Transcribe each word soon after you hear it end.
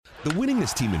The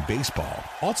winningest team in baseball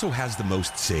also has the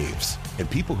most saves, and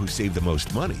people who save the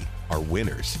most money are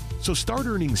winners. So start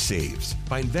earning saves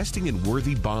by investing in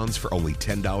worthy bonds for only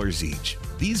 $10 each.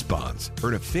 These bonds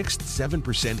earn a fixed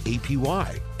 7%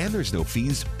 APY, and there's no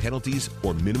fees, penalties,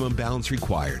 or minimum balance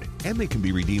required, and they can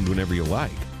be redeemed whenever you like.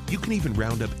 You can even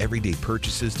round up everyday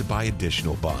purchases to buy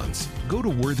additional bonds. Go to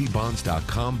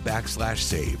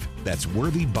worthybonds.com/save. That's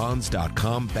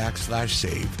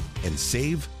worthybonds.com/save and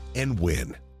save and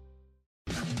win.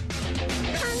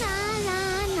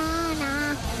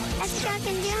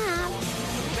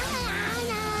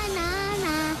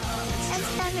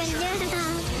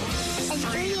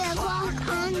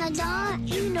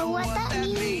 You know what that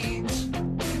means.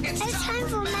 It's time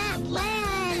for Matt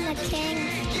Land, the king.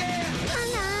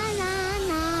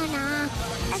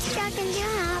 It's Chuck and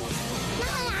Jump.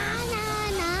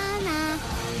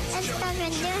 It's Chuck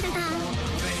and Jump.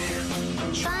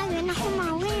 Driving home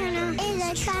our winner is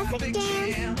a traffic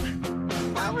jam.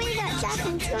 But we got Chuck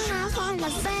and Jump on the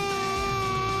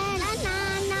fan.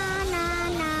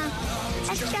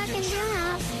 It's Chuck and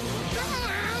Jump.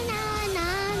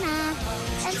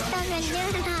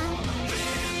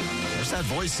 There's that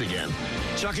voice again.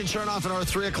 Chuck and Chernoff in our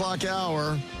 3 o'clock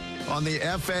hour on the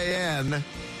FAN.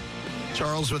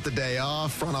 Charles with the day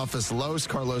off. Front office Los,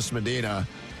 Carlos Medina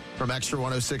from Extra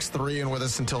 106.3 and with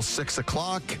us until 6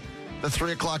 o'clock. The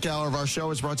 3 o'clock hour of our show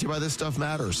is brought to you by This Stuff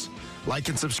Matters. Like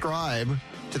and subscribe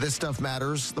to This Stuff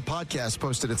Matters, the podcast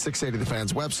posted at 680 The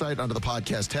Fan's website under the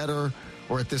podcast header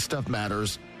or at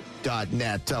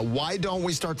thisstuffmatters.net. Why don't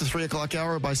we start the 3 o'clock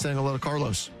hour by saying hello to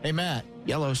Carlos? Hey, Matt.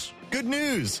 Yellows. Good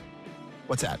news.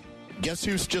 What's that? Guess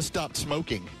who's just stopped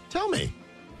smoking? Tell me.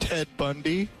 Ted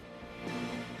Bundy. Is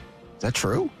that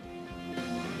true?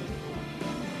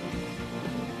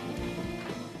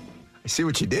 I see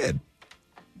what you did.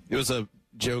 It was a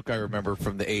joke I remember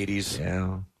from the 80s.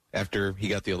 Yeah. After he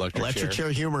got the electric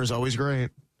chair humor is always great.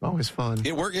 Always fun.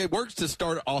 It works to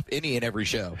start off any and every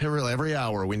show. Really, every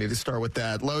hour we need to start with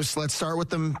that. Los, let's start with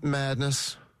the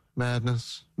madness.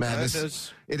 Madness.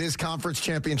 It is conference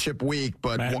championship week,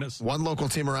 but one local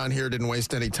team around here didn't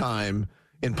waste any time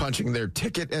in punching their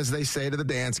ticket, as they say, to the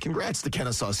dance. Congrats to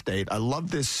Kennesaw State. I love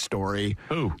this story.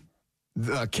 Who?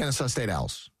 The Kennesaw State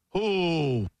Owls.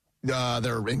 Who?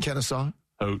 They're in Kennesaw.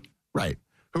 Hoot. Right.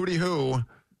 Hootie hoo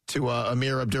to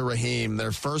Amir Abdur-Rahim,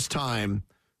 their first time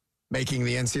making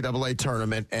the NCAA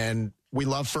tournament. And we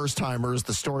love first-timers.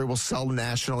 The story will sell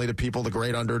nationally to people. The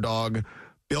great underdog,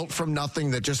 built from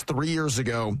nothing, that just 3 years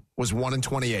ago was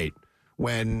 1-28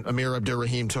 when Amir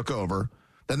Abdur-Rahim took over.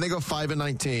 Then they go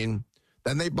 5-19.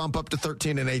 Then they bump up to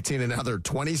 13-18, and now they're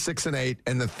 26-8.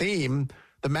 And the theme,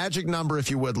 the magic number, if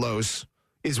you would, Los,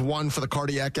 is 1 for the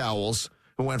Cardiac Owls,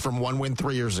 who went from 1 win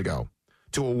 3 years ago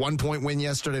to a 1-point win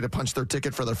yesterday to punch their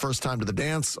ticket for their first time to the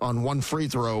dance on one free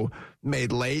throw made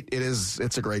late.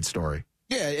 It's a great story.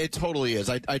 Yeah, it totally is.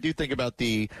 I do think about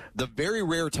the very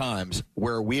rare times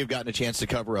where we have gotten a chance to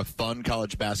cover a fun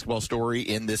college basketball story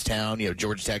in this town. You know,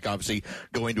 Georgia Tech obviously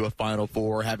going to a Final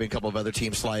Four, having a couple of other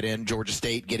teams slide in, Georgia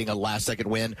State getting a last-second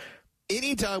win.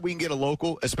 Anytime we can get a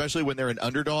local, especially when they're an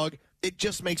underdog, it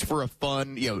just makes for a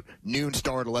fun, noon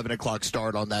start, 11 o'clock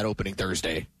start on that opening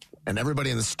Thursday. And everybody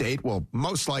in the state will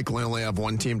most likely only have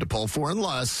one team to pull for,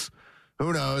 unless,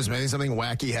 who knows, maybe something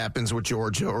wacky happens with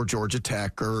Georgia or Georgia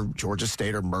Tech or Georgia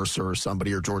State or Mercer or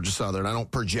somebody or Georgia Southern. I don't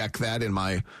project that in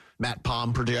my Matt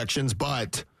Palm projections,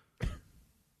 but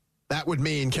that would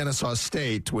mean Kennesaw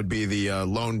State would be the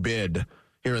lone bid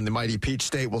here in the mighty Peach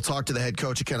State. We'll talk to the head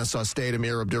coach of Kennesaw State,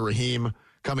 Amir Abdur-Rahim,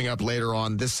 coming up later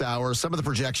on this hour. Some of the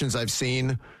projections I've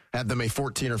seen have them a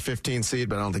 14 or 15 seed,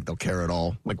 but I don't think they'll care at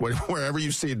all. Like wherever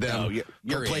you seed them,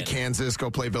 go play Kansas,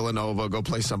 go play Villanova, go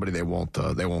play somebody they won't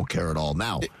care at all.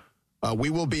 Now, we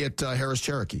will be at Harris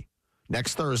Cherokee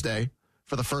next Thursday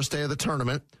for the first day of the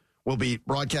tournament. We'll be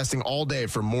broadcasting all day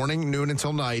from morning, noon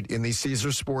until night in the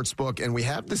Caesars Sportsbook, and we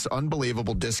have this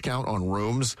unbelievable discount on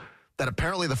rooms that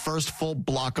apparently the first full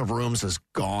block of rooms is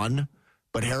gone.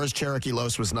 But Harris Cherokee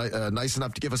Los was nice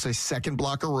enough to give us a second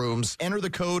block of rooms. Enter the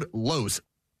code LOS.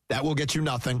 That will get you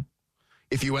nothing.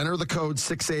 If you enter the code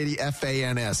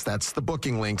 680FANS, that's the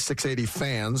booking link,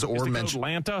 680FANS, or mention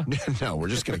Atlanta. No, we're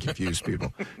just going to confuse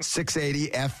people.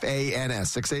 680FANS,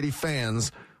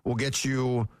 680FANS will get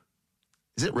you.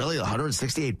 Is it really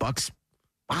 $168?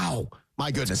 Wow.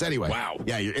 My goodness. Anyway. Wow.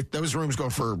 Yeah, those rooms go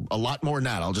for a lot more than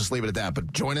that. I'll just leave it at that.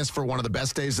 But join us for one of the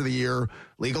best days of the year.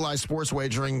 Legalized sports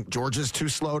wagering. Georgia's too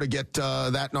slow to get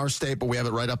that in our state, but we have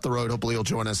it right up the road. Hopefully you'll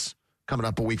join us coming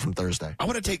up a week from Thursday. I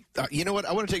want to take, I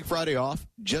want to take Friday off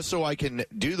just so I can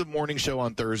do the morning show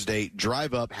on Thursday,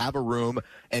 drive up, have a room,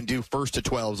 and do 1st to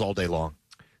 12s all day long.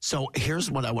 So here's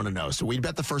what I want to know. So we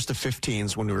bet the first to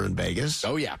 15s when we were in Vegas.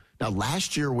 Oh, yeah. Now,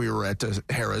 last year we were at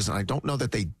Harrah's, and I don't know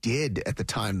that they did at the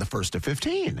time the first to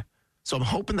 15. So I'm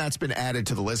hoping that's been added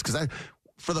to the list because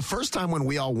for the first time when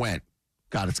we all went,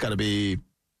 God, it's got to be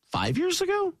 5 years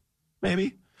ago,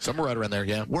 maybe. Somewhere right around there,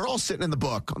 yeah. We're all sitting in the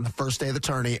book on the first day of the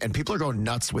tourney, and people are going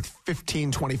nuts with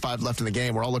 15:25 left in the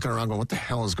game. We're all looking around going, what the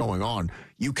hell is going on?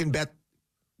 You can bet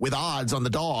with odds on the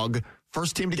dog.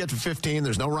 First team to get to 15.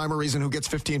 There's no rhyme or reason who gets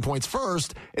 15 points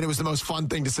first, and it was the most fun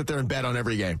thing to sit there and bet on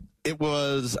every game. It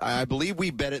was, I believe we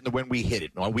bet it when we hit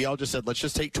it. We all just said, let's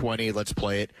just take 20, let's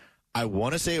play it. I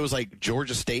want to say it was like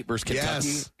Georgia State versus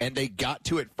Kentucky, and they got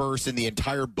to it first, and the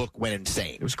entire book went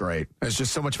insane. It was great. It was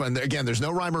just so much fun. Again, there's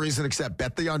no rhyme or reason except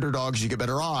bet the underdogs. You get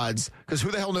better odds because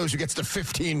who the hell knows who gets to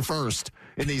 15 first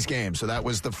in these games. So that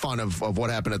was the fun of what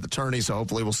happened at the tourney. So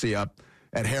hopefully we'll see up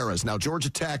at Harrah's. Now, Georgia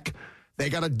Tech, they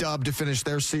got a dub to finish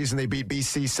their season. They beat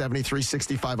BC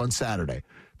 73-65 on Saturday.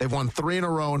 They've won 3 in a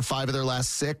row in 5 of their last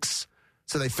 6.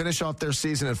 So they finish off their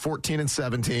season at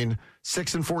 14-17,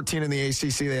 6-14 in the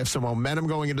ACC. They have some momentum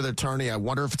going into their tourney. I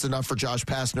wonder if it's enough for Josh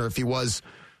Pastner if he was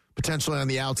potentially on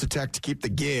the outs of Tech to keep the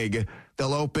gig.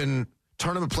 They'll open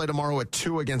tournament play tomorrow at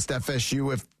 2 against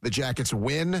FSU. If the Jackets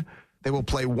win, they will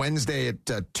play Wednesday at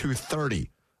 2:30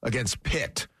 against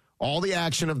Pitt. All the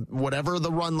action of whatever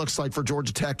the run looks like for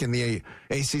Georgia Tech in the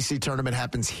ACC tournament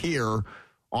happens here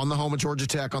on the home of Georgia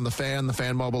Tech, on the Fan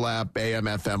mobile app, AM,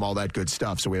 FM, all that good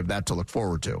stuff. So we have that to look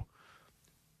forward to.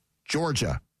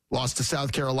 Georgia lost to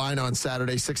South Carolina on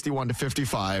Saturday,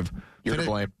 61-55. You're to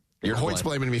blame. Hoyt's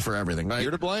blaming me for everything. Right?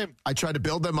 You're to blame. I tried to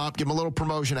build them up, give them a little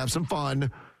promotion, have some fun.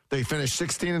 They finished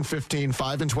 16-15,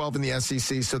 5-12 in the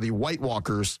SEC. So the White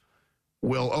Walkers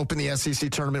will open the SEC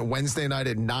tournament Wednesday night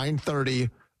at 9:30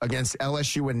 against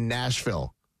LSU in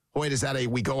Nashville. Hoyt, is that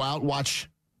we go out, watch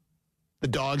the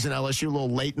Dogs in LSU, a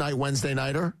little late night Wednesday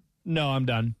nighter? No, I'm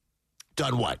done.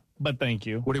 Done what? But thank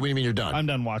you. What do you mean you're done? I'm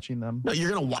done watching them. No,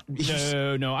 you're going to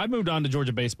watch. No. I moved on to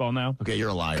Georgia baseball now. Okay, you're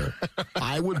a liar.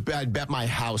 I'd bet my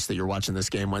house that you're watching this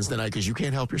game Wednesday night because you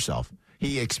can't help yourself.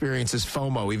 He experiences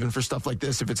FOMO even for stuff like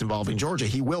this. If it's involving Georgia,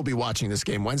 he will be watching this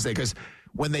game Wednesday because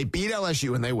when they beat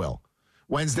LSU, and they will,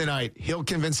 Wednesday night, he'll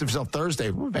convince himself Thursday,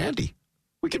 Vandy.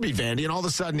 We could be Vandy, and all of a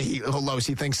sudden he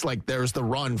thinks like there's the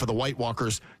run for the White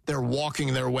Walkers. They're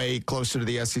walking their way closer to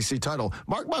the SEC title.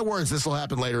 Mark my words, this will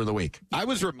happen later in the week. I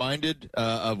was reminded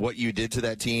of what you did to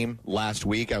that team last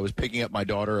week. I was picking up my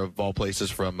daughter, of all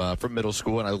places, from middle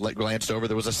school, and I glanced over.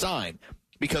 There was a sign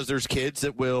because there's kids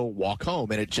that will walk home,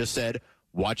 and it just said,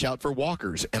 "Watch out for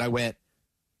walkers." And I went,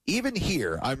 even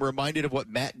here, I'm reminded of what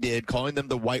Matt did, calling them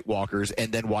the White Walkers,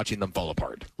 and then watching them fall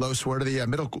apart. Los, where do the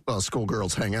middle school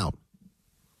girls hang out?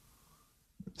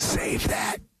 Save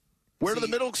that. Where do the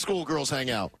middle school girls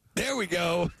hang out? There we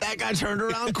go. That guy turned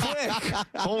around quick.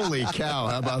 Holy cow.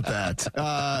 How about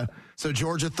that? So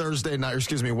Georgia Wednesday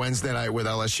night with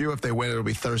LSU. If they win, it'll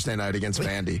be Thursday night against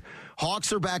Vandy.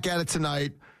 Hawks are back at it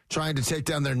tonight, trying to take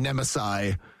down their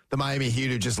nemesis, the Miami Heat,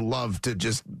 who just love to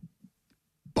just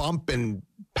bump and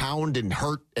pound and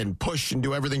hurt and push and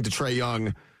do everything to Trae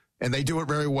Young. And they do it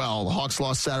very well. The Hawks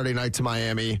lost Saturday night to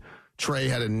Miami. Trae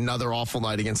had another awful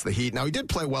night against the Heat. Now, he did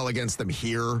play well against them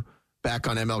here back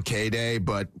on MLK Day,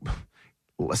 but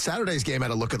Saturday's game had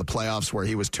a look at the playoffs where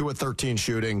he was 2 of 13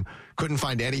 shooting, couldn't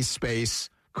find any space,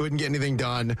 couldn't get anything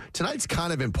done. Tonight's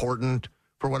kind of important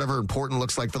for whatever important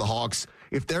looks like for the Hawks.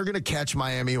 If they're going to catch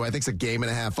Miami, who I think is a game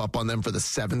and a half up on them for the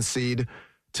 7th seed,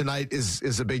 tonight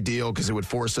is a big deal because it would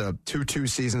force a 2-2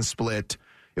 season split.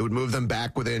 It would move them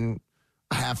back within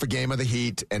half a game of the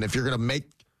Heat, and if you're going to make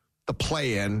the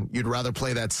play-in, you'd rather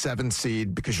play that 7th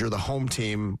seed because you're the home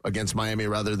team against Miami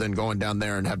rather than going down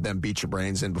there and have them beat your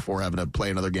brains in before having to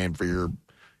play another game for your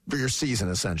season,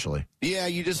 essentially. Yeah,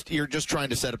 you're just trying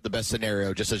to set up the best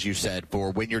scenario, just as you said,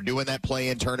 for when you're doing that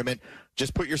play-in tournament.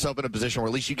 Just put yourself in a position where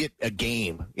at least you get a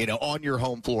game, on your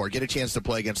home floor, get a chance to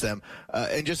play against them.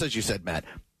 And just as you said, Matt,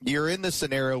 you're in this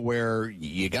scenario where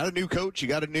you got a new coach, you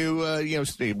got a new,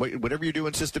 whatever you're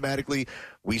doing systematically.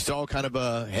 We saw kind of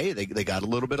they got a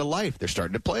little bit of life. They're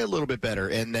starting to play a little bit better.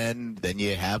 And then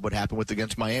you have what happened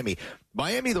against Miami.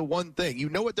 Miami, the one thing, you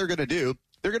know what they're going to do.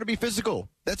 They're going to be physical.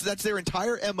 That's their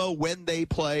entire MO when they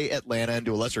play Atlanta, and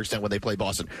to a lesser extent when they play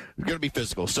Boston. They're going to be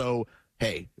physical. So,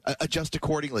 hey, adjust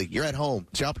accordingly. You're at home.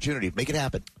 It's your opportunity. Make it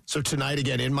happen. So tonight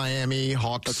again in Miami,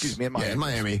 Hawks. in Miami. Yeah, in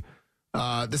Miami.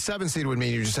 The 7th seed would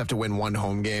mean you just have to win one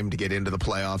home game to get into the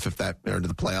playoffs if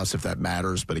that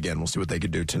matters. But again, we'll see what they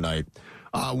could do tonight.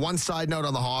 One side note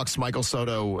on the Hawks: Michael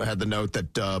Soto had the note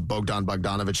that Bogdan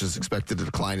Bogdanovic is expected to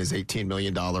decline his $18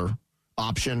 million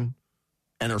option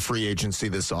enter free agency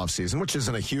this offseason, which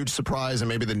isn't a huge surprise. And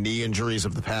maybe the knee injuries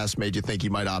of the past made you think he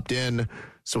might opt in.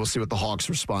 So we'll see what the Hawks'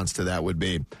 response to that would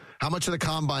be. How much of the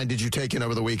combine did you take in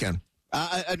over the weekend?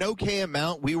 An okay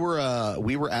amount. We were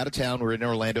out of town. We were in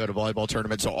Orlando at a volleyball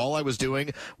tournament. So all I was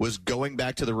doing was going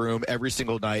back to the room every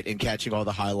single night and catching all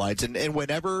the highlights. And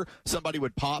whenever somebody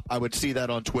would pop, I would see that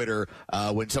on Twitter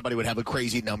when somebody would have a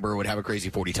crazy number, would have a crazy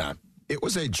 40 time. It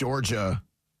was a Georgia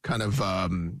kind of,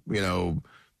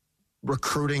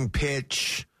 recruiting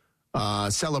pitch,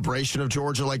 celebration of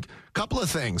Georgia. Like a couple of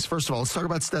things. First of all, let's talk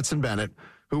about Stetson Bennett,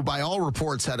 who by all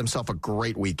reports had himself a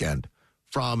great weekend.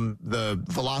 From the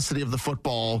velocity of the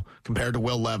football compared to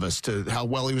Will Levis to how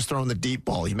well he was throwing the deep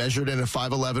ball. He measured in at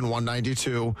 5'11",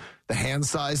 192. The hand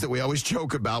size that we always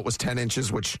joke about was 10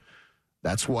 inches, which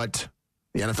that's what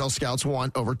the NFL scouts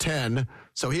want, over 10.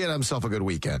 So he had himself a good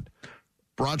weekend.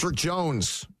 Broderick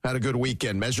Jones had a good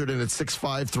weekend, measured in at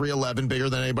 6'5", 311, bigger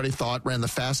than anybody thought, ran the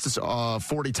fastest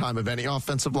 40 time of any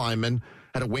offensive lineman,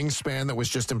 had a wingspan that was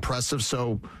just impressive.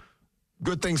 So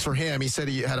good things for him. He said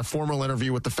he had a formal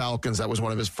interview with the Falcons. That was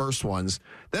one of his first ones.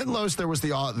 Then, Los, there was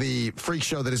the freak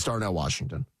show that is Darnell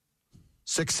Washington.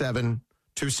 6'7",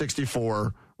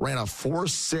 264, ran a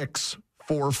 4'6",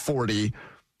 440,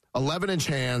 11-inch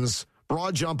hands,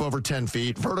 broad jump over 10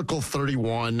 feet, vertical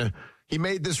 31. He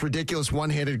made this ridiculous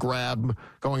one-handed grab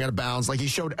going out of bounds. Like he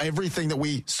showed everything that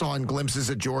we saw in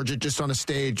glimpses at Georgia, just on a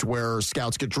stage where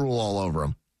scouts get drool all over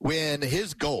him. When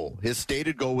his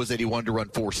stated goal was that he wanted to run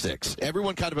 4.6,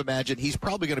 everyone kind of imagined he's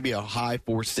probably going to be a high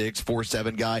 4.6,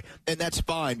 4.7 guy, and that's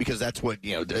fine because that's what,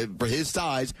 for his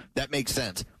size, that makes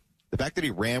sense. The fact that he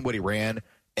ran what he ran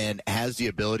and has the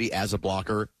ability as a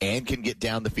blocker and can get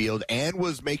down the field and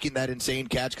was making that insane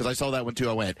catch, because I saw that one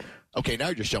too, I went, okay, now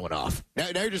you're just showing off. Now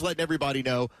you're just letting everybody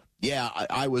know, yeah,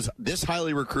 I was this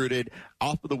highly recruited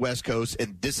off of the West Coast,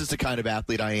 and this is the kind of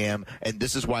athlete I am, and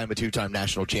this is why I'm a two-time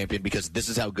national champion, because this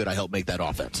is how good I helped make that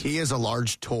offense. He is a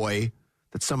large toy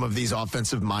that some of these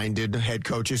offensive-minded head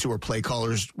coaches who are play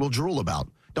callers will drool about.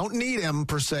 Don't need him,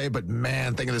 per se, but,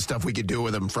 man, think of the stuff we could do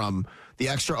with him, from the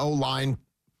extra O-line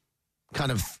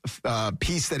kind of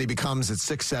piece that he becomes at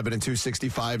 6'7" and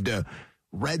 265 to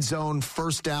red zone,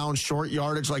 first down, short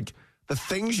yardage. Like, the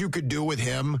things you could do with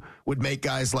him would make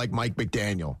guys like Mike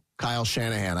McDaniel, Kyle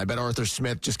Shanahan, I bet Arthur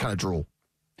Smith just kind of drool.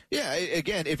 Yeah,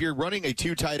 again, if you're running a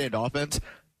two tight end offense,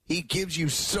 he gives you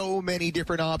so many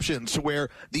different options to where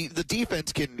the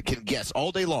defense can guess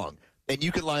all day long. And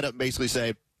you can line up and basically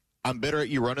say, I'm better at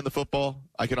you running the football.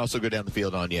 I can also go down the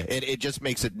field on you. And it just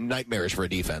makes it nightmarish for a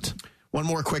defense. One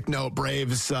more quick note.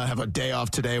 Braves have a day off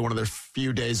today, one of their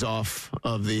few days off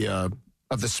of the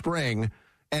spring.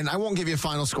 And I won't give you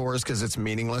final scores because it's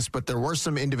meaningless, but there were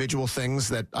some individual things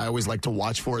that I always like to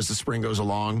watch for as the spring goes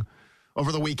along.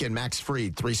 Over the weekend, Max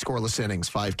Fried, 3 scoreless innings,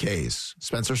 5 Ks.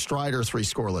 Spencer Strider, 3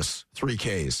 scoreless, 3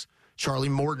 Ks. Charlie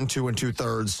Morton, 2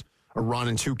 2/3, a run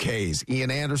and 2 Ks.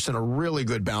 Ian Anderson, a really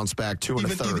good bounce back, 2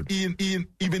 1/3.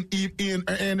 Even Ian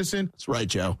Anderson. That's right,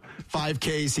 Joe. 5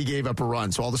 Ks, he gave up a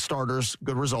run. So all the starters,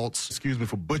 good results. Excuse me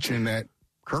for butchering that.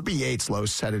 Kirby Yates,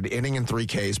 Los, had an inning and 3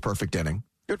 Ks, perfect inning.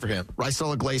 Good for him.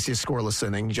 Raisel Iglesias, scoreless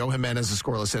inning. Joe Jimenez, a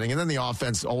scoreless inning. And then the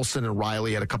offense, Olsen and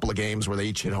Riley had a couple of games where they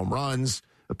each hit home runs.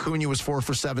 Acuna was 4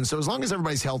 for 7. So as long as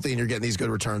everybody's healthy and you're getting these good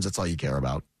returns, that's all you care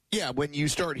about. Yeah, when you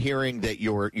start hearing that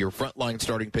your frontline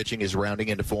starting pitching is rounding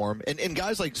into form, and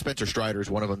guys like Spencer Strider is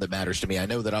one of them that matters to me. I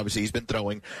know that obviously he's been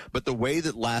throwing, but the way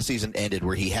that last season ended,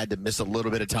 where he had to miss a little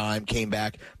bit of time, came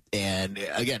back, and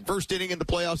again, first inning in the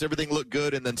playoffs, everything looked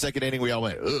good, and then second inning, we all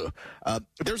went, ugh.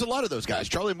 There's a lot of those guys.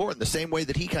 Charlie Morton, the same way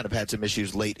that he kind of had some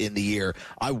issues late in the year.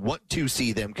 I want to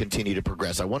see them continue to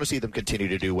progress. I want to see them continue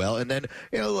to do well, and then,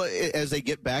 as they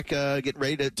get back, getting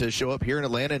ready to show up here in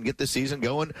Atlanta and get this season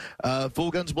going,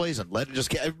 full guns blazing. Let it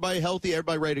just get everybody healthy,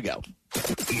 everybody ready to go.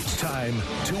 It's time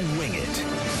to Wing It.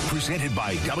 Presented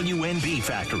by WNB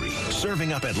Factory.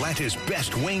 Serving up Atlanta's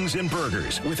best wings and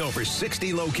burgers with over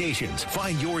 60 locations.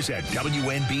 Find yours at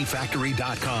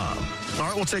WNBFactory.com. All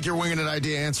right, we'll take your Winging It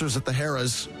idea answers at the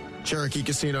Harrah's Cherokee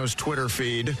Casino's Twitter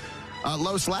feed.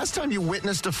 Los, last time you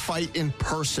witnessed a fight in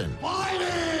person.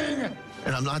 Fighting!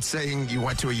 And I'm not saying you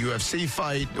went to a UFC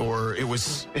fight or it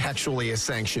was actually a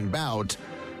sanctioned bout.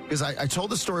 Because I told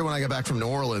the story when I got back from New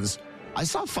Orleans. I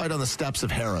saw a fight on the steps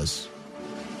of Harrah's.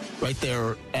 Right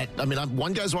there.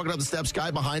 One guy's walking up the steps,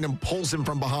 guy behind him pulls him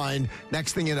from behind.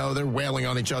 Next thing you know, they're wailing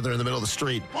on each other in the middle of the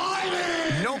street.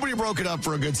 Fighting! Nobody broke it up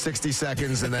for a good 60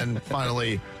 seconds. And then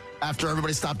finally, after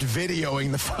everybody stopped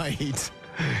videoing the fight,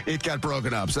 it got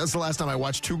broken up. So that's the last time I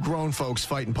watched 2 grown folks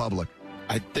fight in public.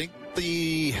 I think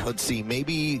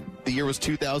maybe the year was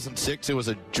 2006. It was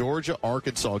a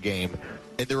Georgia-Arkansas game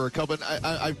and there were a couple.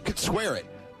 I could swear it.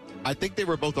 I think they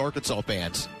were both Arkansas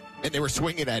fans, and they were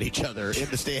swinging at each other in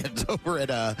the stands over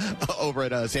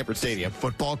at Sanford Stadium.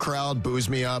 Football crowd boos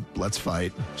me up. Let's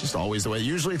fight. Just always the way.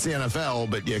 Usually it's the NFL,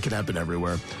 but yeah, it can happen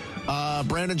everywhere.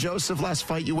 Brandon Joseph, last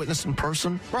fight you witnessed in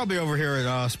person? Probably over here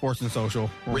at Sports and Social.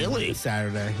 Really?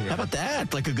 Saturday. Yeah. How about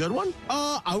that? Like a good one?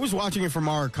 I was watching it from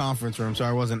our conference room, so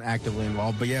I wasn't actively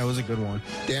involved. But yeah, it was a good one.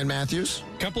 Dan Matthews?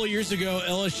 A couple of years ago,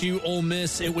 LSU Ole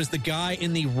Miss, it was the guy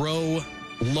in the row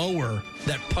lower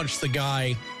that punched the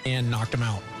guy and knocked him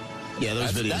out. Yeah,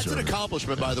 those videos That's are an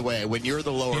accomplishment, by the way, when you're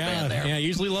the lower man there. Yeah,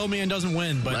 usually low man doesn't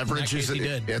win, but leverage is he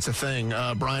did. It's a thing.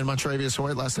 Brian Montrevious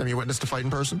Hoyt, last time you witnessed a fight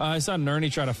in person? I saw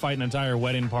Nerney try to fight an entire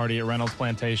wedding party at Reynolds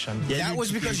Plantation. Yeah, That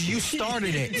was because you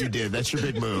started it. You did. That's your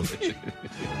big move.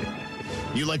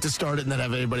 You like to start it and then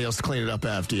have anybody else clean it up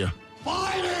after you.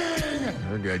 Fighting!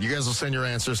 Very good. You guys will send your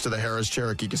answers to the Harris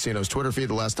Cherokee Casino's Twitter feed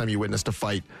the last time you witnessed a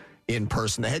fight in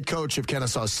person. The head coach of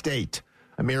Kennesaw State,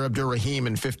 Amir Abdur-Rahim,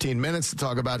 in 15 minutes to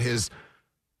talk about his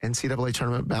NCAA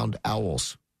tournament-bound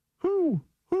Owls.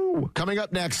 Coming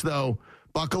up next, though,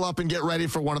 buckle up and get ready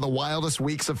for one of the wildest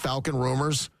weeks of Falcon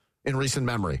rumors in recent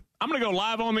memory. I'm going to go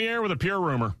live on the air with a pure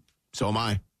rumor. So am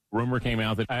I. Rumor came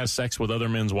out that I have sex with other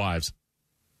men's wives.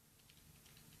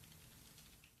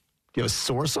 Do you have a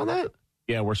source on that?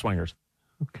 Yeah, we're swingers.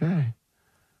 Okay.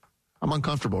 I'm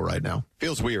uncomfortable right now.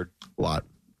 Feels weird. A lot.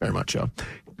 Very much so.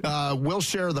 We'll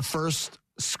share the first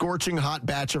scorching hot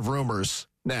batch of rumors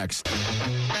next. Chuck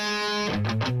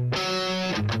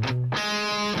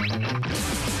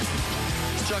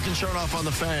and Chernoff on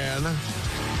the Fan.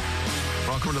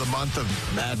 Welcome to the month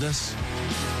of madness.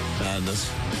 Madness.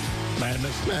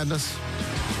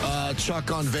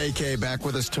 Chuck on vacay, back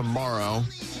with us tomorrow.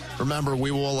 Remember,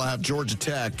 we will have Georgia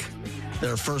Tech,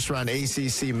 their first-round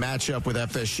ACC matchup with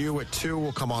FSU at 2.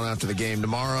 We'll come on after the game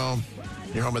tomorrow.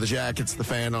 You're home with the Jackets, the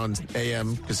Fan on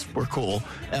AM because we're cool,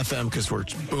 FM because we're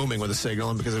booming with a signal,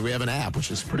 and because we have an app,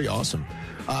 which is pretty awesome.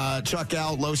 Chuck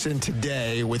out, Los in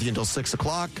today with you until 6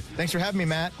 o'clock. Thanks for having me,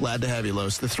 Matt. Glad to have you,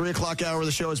 Los. The 3 o'clock hour of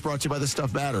the show is brought to you by This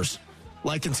Stuff Matters.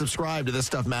 Like and subscribe to This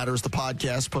Stuff Matters, the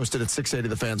podcast, posted at 680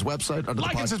 The Fan's website. Under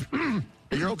Like the and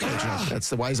You're okay, Chuck. That's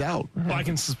the wise out. Like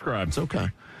and subscribe. It's okay.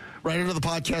 Right under the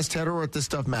podcast header or at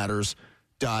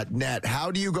thisstuffmatters.net.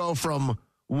 How do you go from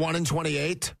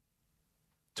 1-28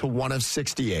 to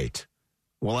 1-68?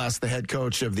 We'll ask the head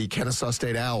coach of the Kennesaw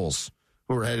State Owls,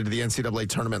 who are headed to the NCAA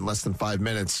tournament in less than 5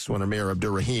 minutes, when Amir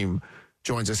Abdur-Rahim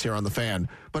joins us here on the Fan.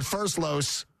 But first,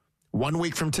 Los, 1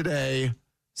 week from today,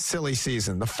 silly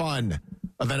season, the fun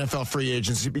of NFL free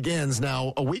agency begins.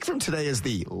 Now, a week from today is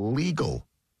the legal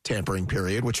tampering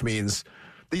period, which means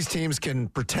these teams can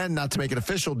pretend not to make an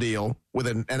official deal with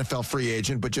an NFL free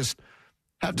agent, but just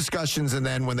have discussions, and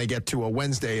then when they get to a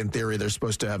Wednesday, in theory, they're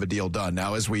supposed to have a deal done.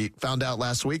 Now, as we found out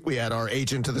last week, we had our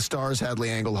agent to the stars, Hadley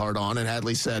Engelhardt, on, and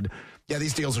Hadley said, yeah,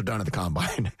 these deals are done at the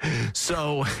Combine.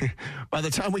 So by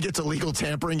the time we get to legal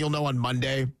tampering, you'll know on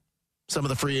Monday some of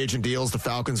the free agent deals the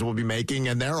Falcons will be making,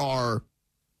 and there are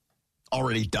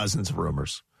already dozens of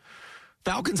rumors.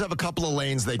 Falcons have a couple of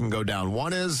lanes they can go down.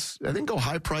 One is, I think, go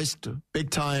high-priced,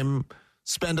 big-time,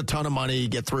 spend a ton of money,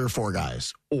 get 3 or 4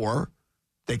 guys. Or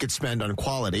they could spend on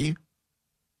quality,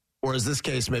 or as this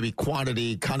case, maybe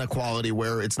quantity, kind of quality,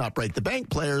 where it's not break-the-bank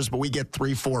players, but we get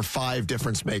 3, 4, 5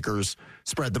 difference makers,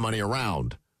 spread the money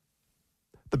around.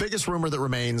 The biggest rumor that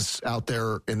remains out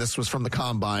there, and this was from the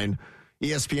Combine,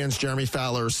 ESPN's Jeremy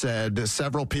Fowler said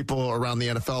several people around the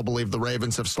NFL believe the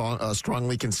Ravens have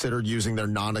strongly considered using their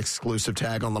non-exclusive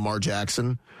tag on Lamar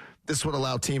Jackson. This would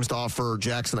allow teams to offer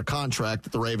Jackson a contract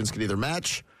that the Ravens could either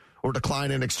match or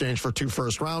decline in exchange for 2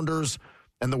 first-rounders.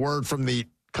 And the word from the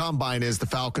Combine is the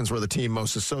Falcons were the team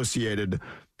most associated,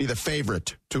 be the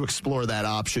favorite to explore that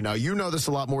option. Now, you know this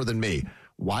a lot more than me.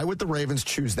 Why would the Ravens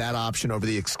choose that option over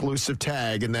the exclusive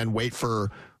tag and then wait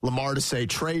for Lamar to say,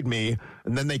 trade me,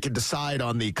 and then they could decide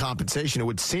on the compensation? It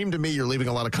would seem to me you're leaving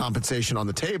a lot of compensation on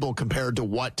the table compared to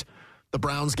what the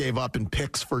Browns gave up in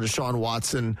picks for Deshaun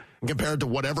Watson and compared to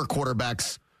whatever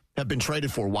quarterbacks have been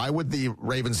traded for. Why would the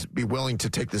Ravens be willing to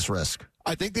take this risk?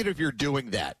 I think that if you're doing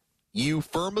that, you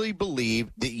firmly believe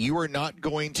that you are not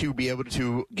going to be able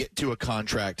to get to a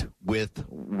contract with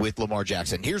Lamar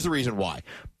Jackson. Here's the reason why.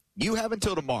 You have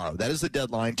until tomorrow. That is the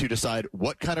deadline to decide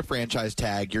what kind of franchise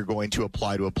tag you're going to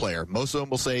apply to a player. Most of them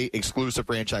will say exclusive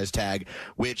franchise tag,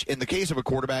 which in the case of a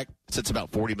quarterback, sits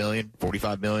about $40 million,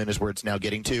 $45 million is where it's now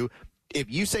getting to. If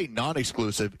you say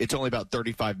non-exclusive, it's only about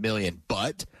 $35 million,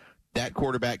 but that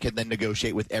quarterback can then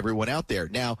negotiate with everyone out there.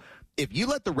 Now, if you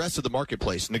let the rest of the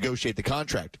marketplace negotiate the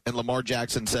contract and Lamar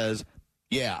Jackson says,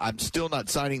 yeah, I'm still not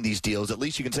signing these deals, at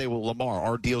least you can say, well, Lamar,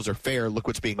 our deals are fair. Look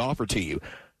what's being offered to you.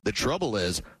 The trouble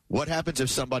is, what happens if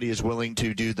somebody is willing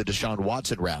to do the Deshaun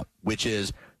Watson route, which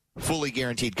is fully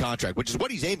guaranteed contract, which is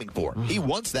what he's aiming for. He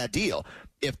wants that deal.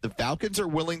 If the Falcons are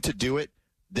willing to do it,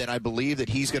 then I believe that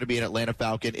he's going to be an Atlanta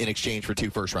Falcon in exchange for 2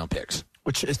 first-round picks.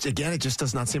 Which, is, again, it just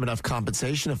does not seem enough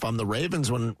compensation if I'm the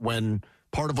Ravens when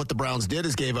part of what the Browns did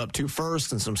is gave up 2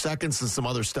 firsts and some seconds and some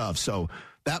other stuff. So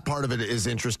that part of it is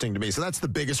interesting to me. So that's the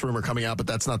biggest rumor coming out, but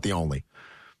that's not the only.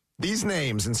 These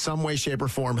names, in some way, shape, or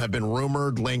form, have been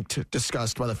rumored, linked,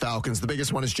 discussed by the Falcons. The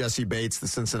biggest one is Jesse Bates, the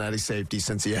Cincinnati safety,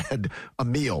 since he had a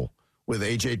meal with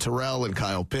A.J. Terrell and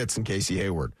Kyle Pitts and Casey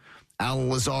Hayward. Alan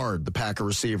Lazard, the Packer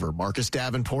receiver. Marcus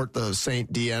Davenport, the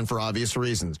Saint DN for obvious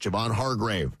reasons. Javon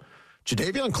Hargrave.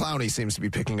 Jadeveon Clowney seems to be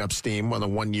picking up steam on a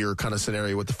one-year kind of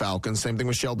scenario with the Falcons. Same thing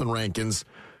with Sheldon Rankins.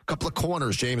 A couple of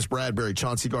corners, James Bradbury,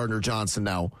 Chauncey Gardner-Johnson.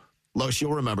 Now, Los,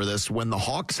 you'll remember this. When the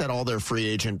Hawks had all their free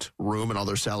agent room and all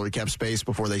their salary cap space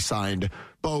before they signed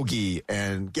Bogey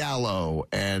and Gallo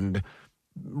and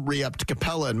re-upped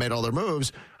Capella and made all their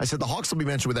moves, I said the Hawks will be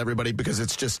mentioned with everybody because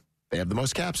it's just they have the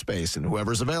most cap space, and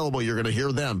whoever's available, you're going to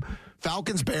hear them.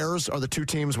 Falcons, Bears are the 2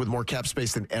 teams with more cap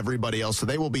space than everybody else, so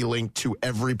they will be linked to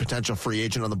every potential free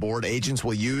agent on the board. Agents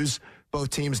will use both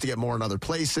teams to get more in other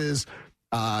places.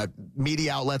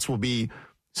 Media outlets will be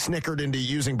snickered into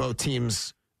using both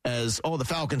teams as, the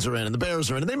Falcons are in and the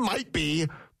Bears are in. And they might be,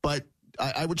 but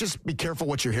I would just be careful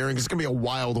what you're hearing because it's going to be a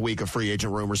wild week of free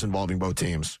agent rumors involving both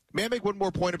teams. May I make one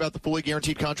more point about the fully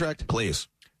guaranteed contract? Please.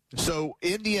 So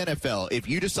in the NFL, if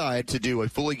you decide to do a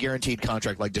fully guaranteed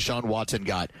contract like Deshaun Watson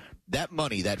got, that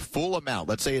money, that full amount,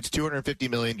 let's say it's $250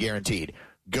 million guaranteed,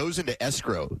 goes into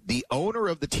escrow. The owner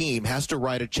of the team has to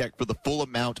write a check for the full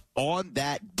amount on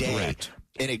that day. Correct.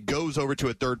 And it goes over to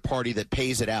a third party that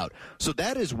pays it out. So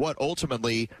that is what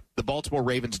ultimately the Baltimore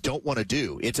Ravens don't want to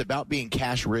do. It's about being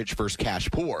cash rich versus cash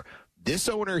poor. This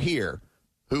owner here,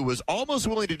 who was almost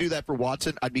willing to do that for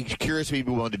Watson, I'd be curious if he'd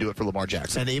be willing to do it for Lamar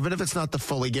Jackson. And even if it's not the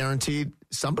fully guaranteed,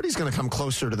 somebody's going to come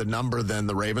closer to the number than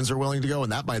the Ravens are willing to go,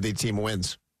 and that might be the team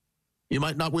wins. You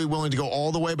might not be willing to go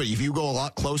all the way, but if you go a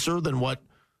lot closer than what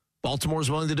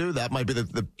Baltimore's willing to do, that might be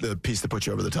the piece that puts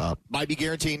you over the top. Might be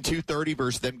guaranteeing 230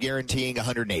 versus them guaranteeing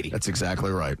 180. That's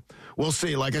exactly right. We'll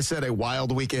see. Like I said, a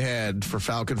wild week ahead for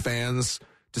Falcon fans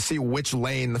to see which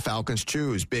lane the Falcons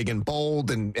choose. Big and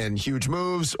bold and huge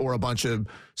moves, or a bunch of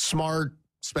smart,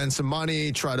 spend some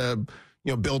money, try to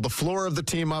build the floor of the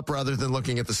team up rather than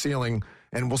looking at the ceiling.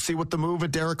 And we'll see what the move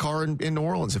at Derek Carr in New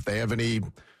Orleans, if they have any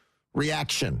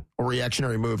reaction or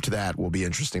reactionary move to that, will be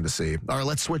interesting to see. All right,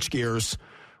 let's switch gears.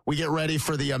 We get ready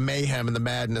for the mayhem and the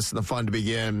madness and the fun to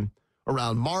begin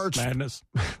around March. Madness.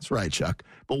 That's right, Chuck.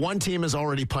 But one team has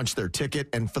already punched their ticket,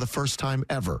 and for the first time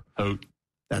ever. Oh.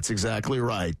 That's exactly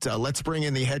right. Let's bring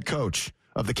in the head coach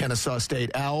of the Kennesaw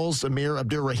State Owls. Amir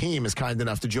Abdur-Rahim is kind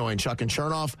enough to join Chuck and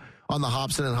Chernoff on the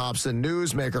Hobson and Hobson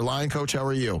Newsmaker line. Coach, how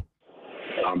are you?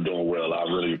 I'm doing well. I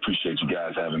really appreciate you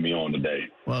guys having me on today.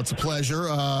 Well, it's a pleasure.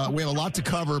 We have a lot to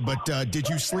cover, but did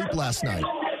you sleep last night?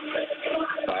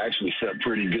 I actually slept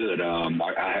pretty good.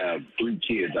 I have 3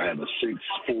 kids. I have a 6,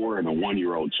 4, and a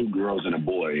 1-year-old, 2 girls and a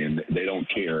boy, and they don't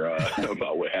care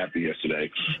about what happened yesterday.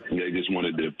 They just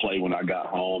wanted to play when I got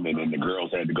home, and then the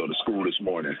girls had to go to school this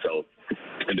morning. So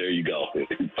there you go.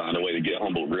 Find a way to get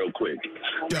humbled real quick.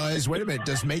 Wait a minute,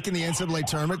 does making the NCAA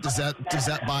tournament, does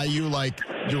that buy you, like,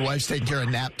 your wife's taking care of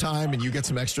nap time and you get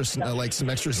some extra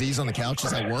Z's on the couch?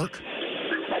 Does that work?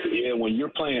 Yeah, when you're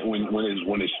playing,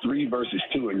 when it's 3 versus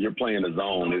 2 and you're playing a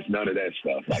zone, it's none of that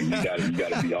stuff. Like you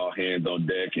gotta be all hands on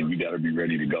deck and you gotta be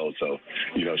ready to go. So,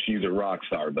 she's a rock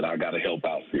star, but I gotta help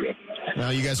out here. Now,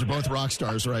 you guys are both rock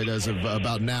stars, right, as of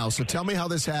about now. So tell me how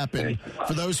this happened.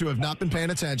 For those who have not been paying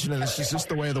attention, and this is just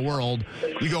the way of the world,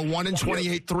 you go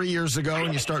 1-28 3 years ago,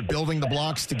 and you start building the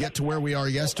blocks to get to where we are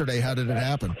yesterday. How did it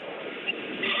happen?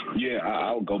 Yeah,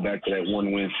 I'll go back to that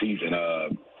 1-win season.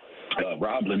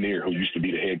 Rob Lanier, who used to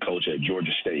be the head coach at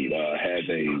Georgia State, has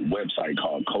a website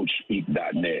called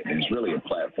CoachSpeak.net, and it's really a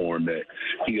platform that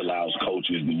he allows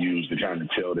coaches to use to kind of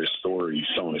tell their stories,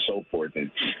 so on and so forth. And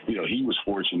he was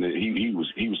fortunate; he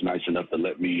was nice enough to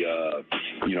let me,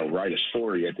 write a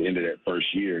story at the end of that first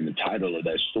year, and the title of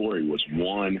that story was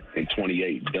 1-28,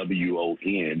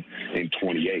 WON and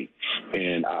 28.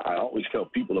 And I always tell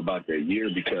people about that year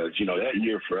because that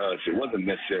year for us, it wasn't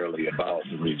necessarily about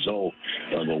the result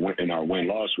of in our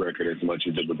win-loss record as much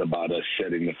as it was about us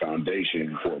setting the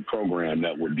foundation for a program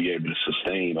that would be able to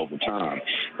sustain over time.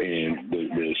 And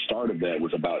the start of that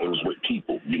was with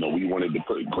people. We wanted to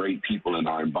put great people in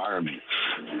our environment.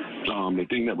 The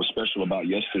thing that was special about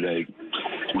yesterday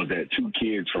was that 2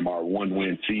 kids from our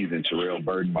 1-win season, Terrell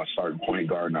Burton, my starting point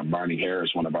guard, and Barney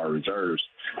Harris, one of our reserves.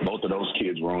 Both of those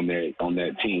kids were on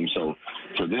that team. So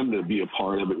for them to be a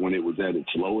part of it when it was at its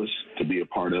lowest, to be a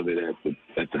part of it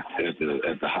at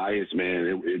the highest,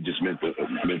 man, it just meant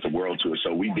the world to us.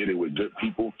 So we did it with good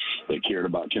people that cared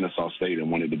about Kennesaw State and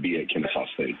wanted to be at Kennesaw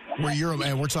State.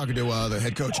 We're talking to the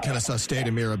head coach of Kennesaw State,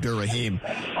 Amir Abdur-Rahim.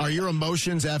 Are your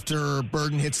emotions after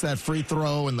Burden hits that free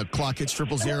throw and the clock hits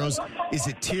 000? Is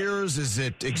it tears? Is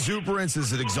it exuberance?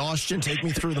 Is it exhaustion? Take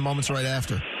me through the moments right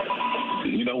after.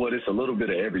 You know what? It's a little bit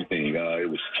of everything. It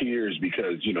was tears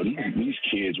because, these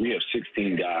kids, we have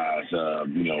 16 guys,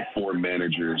 4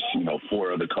 managers,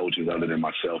 4 other coaches other than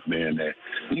myself, man, that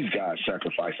these guys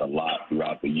sacrifice a lot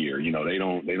throughout the year. They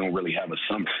don't really have a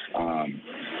summer,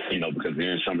 because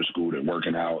they're in summer school, they're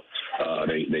working out.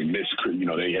 They miss,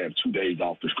 they have 2 days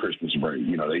off this Christmas break.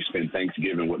 They spend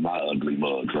Thanksgiving with my ugly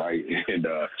mugs, right? And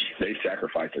they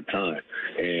sacrifice a ton.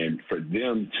 And for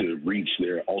them to reach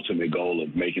their ultimate goal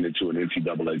of making it to an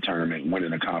NCAA tournament,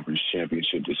 winning a conference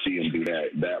championship, to see them do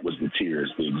that was the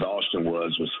tears. The exhaustion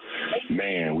was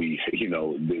man,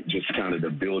 just kind of the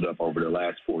build up over the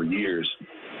last 4 years.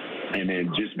 And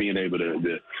then just being able to,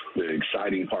 the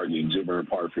exciting part, the exuberant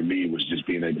part for me was just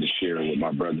being able to share with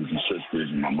my brothers and sisters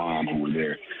and my mom who were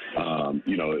there.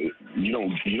 You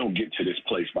don't get to this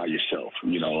place by yourself.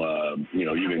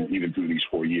 Even through these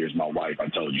 4 years, my wife, I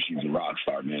told you, she's a rock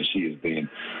star, man. She has been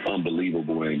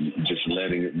unbelievable in just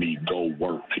letting me go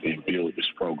work and build this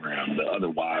program. The other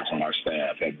wives on our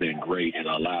staff have been great in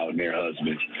allowing their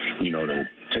husbands, to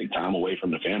take time away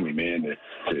from the family, man,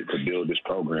 to build this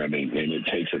program. And it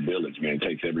takes a village, man. It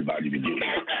takes everybody to get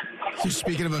here. So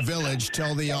speaking of a village,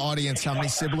 tell the audience how many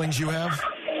siblings you have.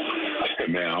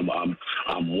 Man,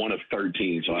 I'm one of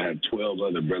 13, so I have 12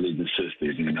 other brothers and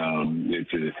sisters, and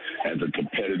it's as a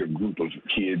competitive group of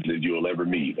kids that you'll ever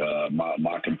meet.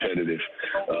 My competitive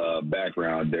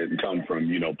background doesn't come from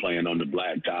playing on the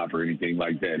blacktop or anything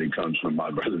like that. It comes from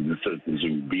my brothers and sisters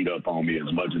who beat up on me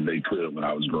as much as they could when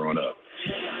I was growing up.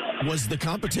 Was the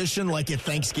competition like at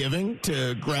Thanksgiving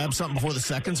to grab something before the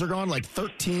seconds are gone? Like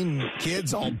 13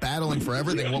 kids all battling for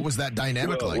everything. What was that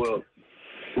dynamic like?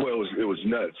 Well, it was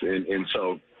nuts, and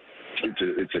so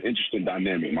it's an interesting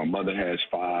dynamic. My mother has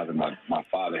 5, and my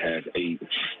father has 8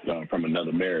 from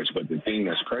another marriage. But the thing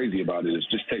that's crazy about it is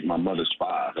just take my mother's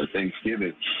 5. At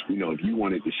Thanksgiving, if you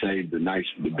wanted to save the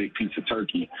big piece of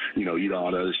turkey, eat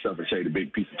all the other stuff and say the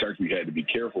big piece of turkey, you had to be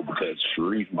careful because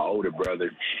Sharif, my older brother,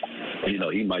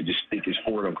 he might just stick his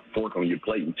fork on your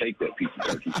plate and take that piece of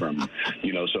turkey from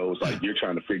you. So it's like you're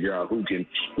trying to figure out who can,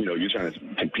 you're trying to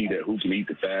compete at who can eat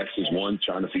the fastest. 1,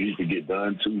 trying to see who can get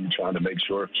done. 2, trying to make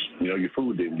sure, your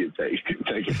food didn't get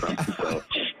taken from you. So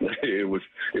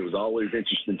it was always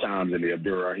interesting times in the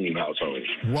Abdur-Rahim household.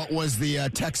 What was the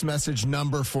text message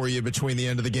number for you between the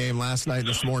end of the game last night and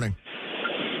this morning?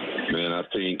 Man, I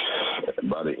think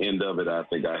by the end of it, I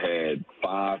think I had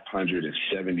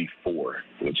 574,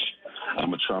 which I'm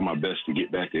going to try my best to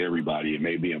get back to everybody. It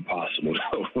may be impossible,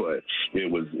 but it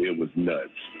was nuts.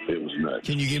 It was nuts.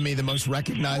 Can you give me the most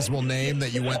recognizable name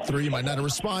that you went through? You might not have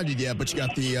responded yet, but you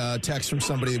got the text from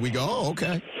somebody that we go, oh,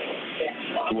 okay.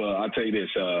 Well, I'll tell you this,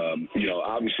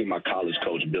 obviously my college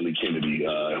coach, Billy Kennedy,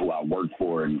 who I worked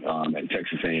for at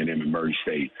Texas A&M and Murray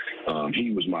State,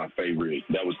 he was my favorite.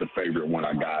 That was the favorite one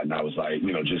I got. And I was like,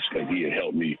 just because he had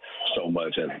helped me so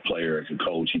much as a player, as a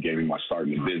coach, he gave me my start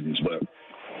in the business. But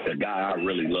the guy I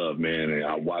really love, man, and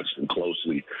I watched him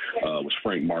closely, was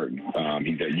Frank Martin.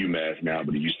 He's at UMass now,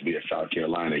 but he used to be at South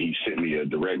Carolina. He sent me a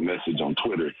direct message on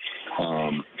Twitter,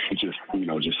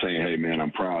 just saying, hey, man,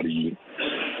 I'm proud of you.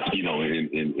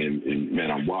 And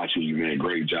man, I'm watching you, man.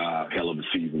 Great job. Hell of a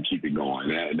season. Keep it going.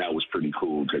 That was pretty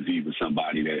cool because he was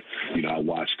somebody that, I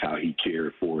watched how he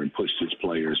cared for and pushed his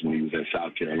players when he was at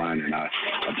South Carolina. And I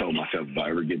told myself, if I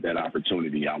ever get that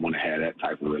opportunity, I want to have that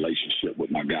type of relationship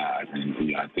with my guys. And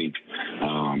I think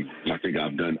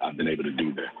I've been able to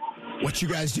do that. What you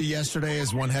guys do yesterday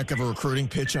is one heck of a recruiting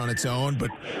pitch on its own, but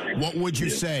what would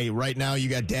you say right now? You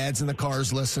got dads in the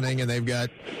cars listening, and they've got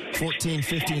 14,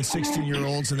 15,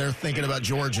 16-year-olds, and they're thinking about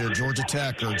Georgia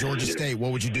Tech, or Georgia State.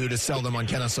 What would you do to sell them on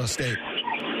Kennesaw State?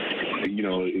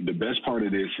 The best part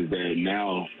of this is that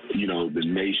now, the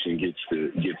nation gets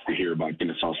to hear about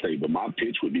Kennesaw State. But my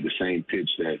pitch would be the same pitch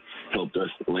that helped us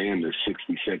land the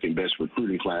 62nd best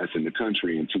recruiting class in the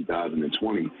country in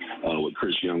 2020 with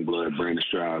Chris Youngblood, Brandon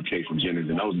Stroud, Casey Jennings,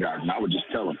 and those guys. And I would just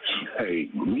tell them, hey,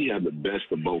 we have the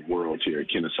best of both worlds here at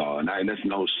Kennesaw. And that's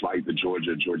no slight to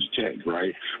Georgia Tech,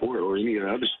 right, or any of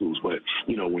the other schools. But,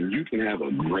 when you can have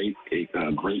a great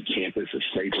campus, a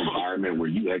safe environment where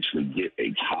you actually get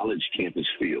a college campus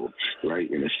feel, right?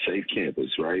 And a safe campus,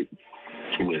 right?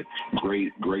 With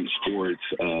great sports,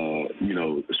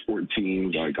 sport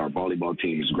teams. Like our volleyball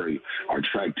team is great. Our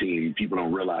track team, people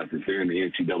don't realize that they're in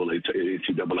the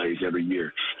NCAAs every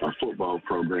year. Our football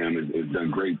program has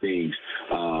done great things.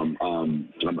 And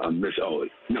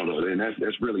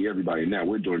that's really everybody. Now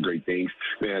we're doing great things,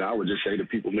 man. I would just say to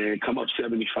people, man, come up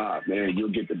 75, man. You'll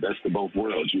get the best of both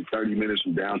worlds. You're 30 minutes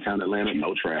from downtown Atlanta,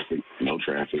 no traffic.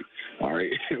 All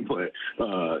right, but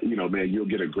man, you'll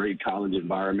get a great college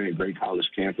environment, great college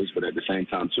campus, but at the same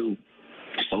time too,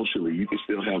 socially, you can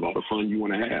still have all the fun you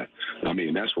want to have. I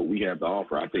mean, that's what we have to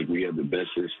offer. I think we have the best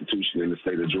institution in the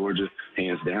state of Georgia,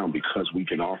 hands down, because we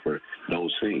can offer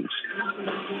those things.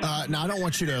 Now, I don't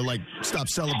want you to, stop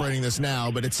celebrating this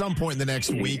now, but at some point in the next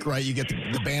week, right, you get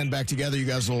the band back together, you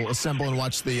guys will assemble and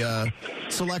watch the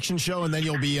selection show, and then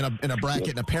you'll be in a bracket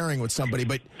and a pairing with somebody.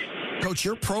 But Coach,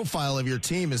 your profile of your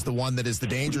team is the one that is the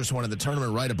dangerous one in the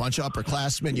tournament, right? A bunch of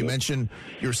upperclassmen. You mentioned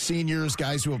your seniors,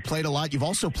 guys who have played a lot. You've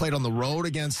also played on the road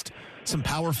against some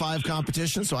Power 5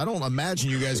 competition, so I don't imagine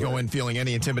you guys go in feeling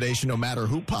any intimidation no matter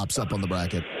who pops up on the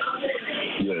bracket.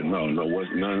 Yeah, none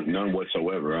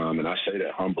whatsoever. And I say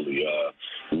that humbly.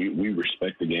 We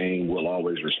respect the game. We'll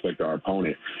always respect our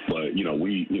opponent. But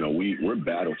we're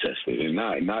battle tested, and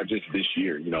not just this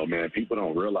year. Man, people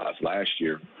don't realize last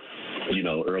year,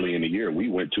 early in the year, we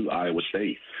went to Iowa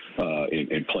State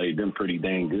and played them pretty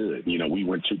dang good. We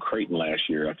went to Creighton last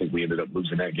year. I think we ended up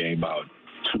losing that game by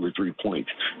 2 or 3 points,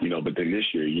 but then this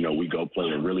year, we go play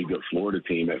a really good Florida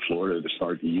team at Florida to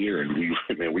start the year, and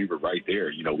we were right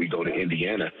there. We go to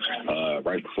Indiana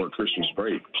right before Christmas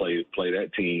break, play that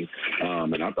team,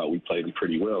 and I thought we played them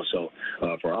pretty well. So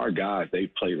for our guys, they've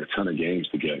played a ton of games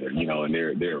together, and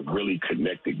they're a really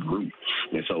connected group.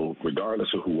 And so regardless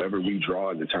of whoever we draw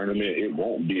in the tournament, it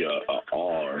won't be a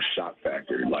awe or shock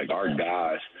factor. Like, our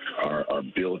guys are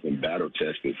built and battle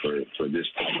tested for this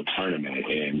type of tournament,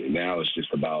 and now it's just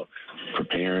about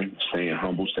preparing, staying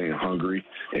humble, staying hungry,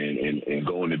 and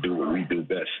going to do what we do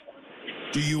best.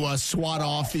 Do you swat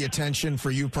off the attention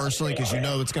for you personally? Because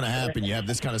it's going to happen. You have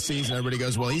this kind of season. Everybody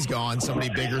goes, well, he's gone. Somebody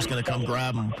bigger is going to come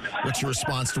grab him. What's your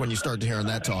response to when you start hearing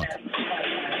that talk?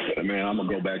 Man, I'm going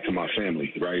to go back to my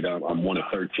family, right? I'm one of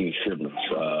 13 siblings.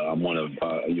 I'm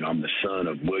the son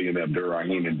of William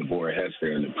Abdurrahim and Deborah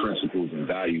Hester, and the principles and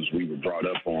values we were brought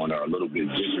up on are a little bit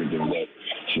different than what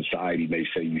society may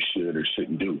say you should or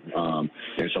shouldn't do.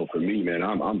 And so for me, man,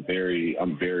 I'm very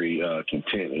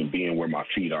content in being where my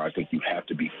feet are. I think you have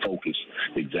to be focused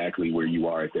exactly where you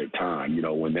are at that time.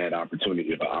 When that opportunity,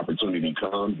 if an opportunity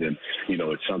comes and,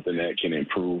 it's something that can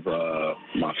improve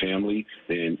my family,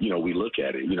 then, we look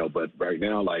at it, but right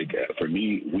now, for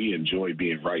me, we enjoy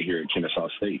being right here at Kennesaw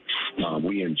State.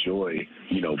 We enjoy,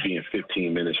 being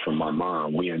 15 minutes from my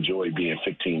mom. We enjoy being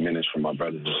 15 minutes from my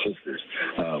brothers and sisters.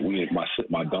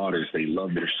 My daughters, they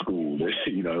love their school.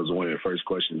 It was one of the first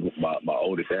questions my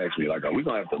oldest asked me, are we going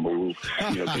to have to move?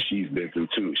 Because she's been through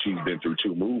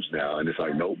two moves now. And it's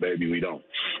like, no, baby, we don't.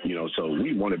 So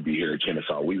we want to be here at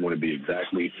Kennesaw. We want to be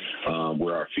exactly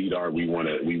where our feet are. We want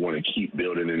to keep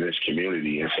building in this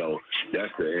community. And so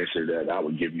that's the answer that I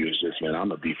would give you, is just, man, I'm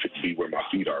going to be where my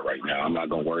feet are right now. I'm not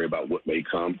going to worry about what may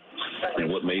come and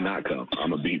what may not come.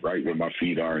 I'm going to be right where my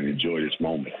feet are and enjoy this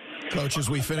moment. Coach, as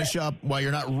we finish up, while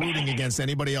you're not rooting against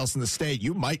anybody else in the state,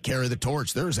 you might carry the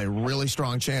torch. There's a really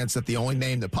strong chance that the only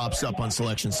name that pops up on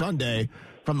Selection Sunday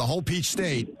from the whole Peach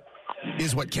State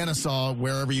is what Kennesaw,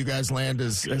 wherever you guys land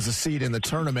as a seed in the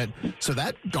tournament. So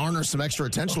that garners some extra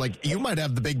attention. You might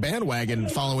have the big bandwagon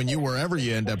following you wherever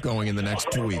you end up going in the next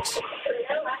 2 weeks.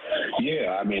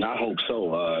 Yeah, I hope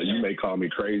so. You may call me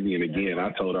crazy, and again, I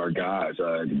told our guys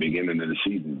at the beginning of the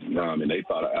season, and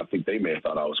I think they may have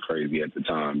thought I was crazy at the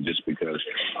time, just because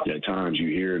at times you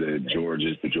hear the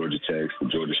Georgias, the Georgia Techs, the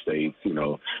Georgia States,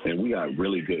 and we have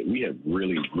really,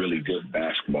 really good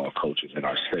basketball coaches in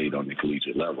our state on the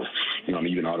collegiate level.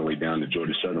 Even all the way down to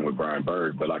Georgia Southern with Brian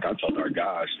Bird. But I told our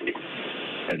guys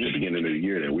at the beginning of the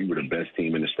year that we were the best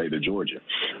team in the state of Georgia.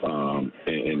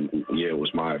 It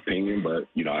was my opinion, but,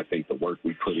 I think the work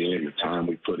we put in, the time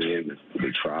we put in,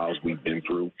 the trials we've been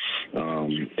through,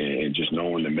 and just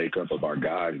knowing the makeup of our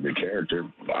guys, the character,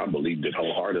 I believed it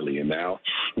wholeheartedly. And now,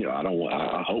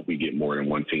 I hope we get more than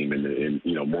one team in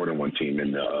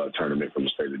the tournament from the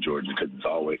state of Georgia, because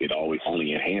it always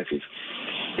only enhances,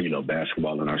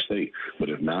 basketball in our state. But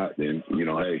if not, then,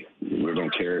 hey, we're going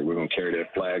to carry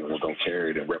that flag, and we're going to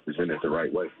carry it and represent it the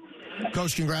right way.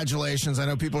 Coach, congratulations. I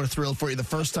know people are thrilled for you. The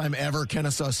first time ever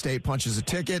Kennesaw State punches a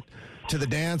ticket to the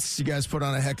dance. You guys put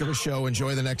on a heck of a show.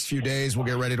 Enjoy the next few days. We'll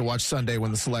get ready to watch Sunday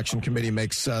when the selection committee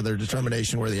makes their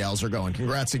determination where the Owls are going.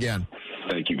 Congrats again.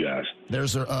 Thank you. you, guys.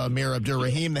 There's Amir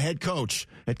Abdur-Rahim, the head coach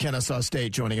at Kennesaw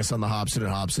State, joining us on the Hobson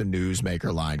and Hobson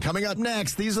Newsmaker line. Coming up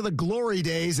next, these are the glory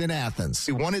days in Athens.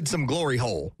 We wanted some glory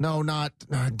hole. No, not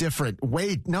different.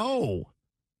 Wait, no.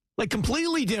 Like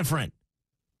completely different.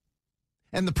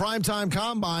 And the Primetime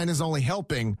Combine is only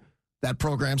helping that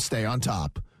program stay on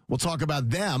top. We'll talk about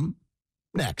them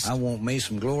next. I want me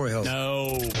some glory hole.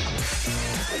 No.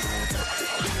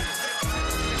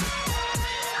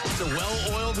 It's a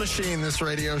well-oiled machine, this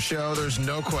radio show. There's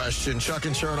no question. Chuck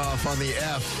and Chernoff on the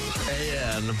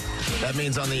FAN. That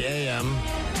means on the AM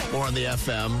or on the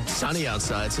FM. Sunny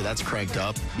outside, so that's cranked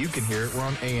up. You can hear it. We're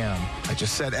on AM. I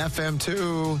just said FM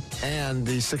too, and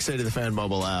the 680 The Fan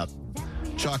mobile app.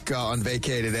 Chuck on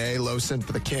vacay today. Losin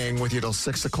for the King with you till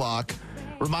 6 o'clock.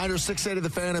 Reminder, 680 The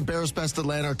Fan and Bears Best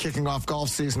Atlanta are kicking off golf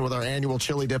season with our annual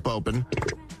Chili Dip Open.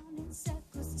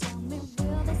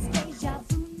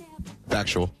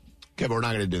 Factual. Okay, but we're not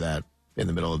going to do that in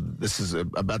the middle of this. Is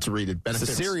about to read it. Benefits,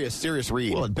 It's a serious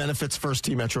read. Well, it benefits First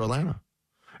Tee Metro Atlanta.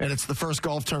 And it's the first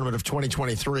golf tournament of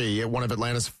 2023 at one of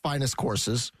Atlanta's finest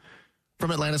courses from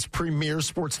Atlanta's premier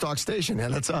sports talk station.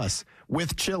 And that's us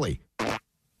with Chili.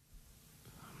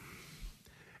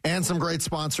 And some great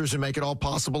sponsors who make it all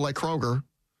possible, like Kroger,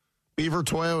 Beaver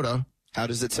Toyota. How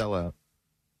does it sell out?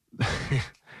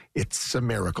 It's a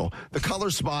miracle. The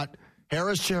Color Spot,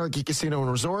 Harris Cherokee Casino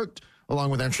and Resort, along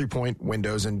with Entry Point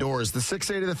Windows and Doors. The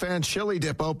 680 The Fan Chili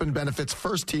Dip Open benefits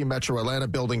First Tee Metro Atlanta,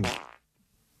 building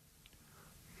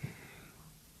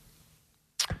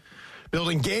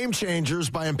game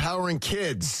changers by empowering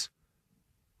kids.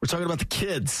 We're talking about the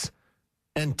kids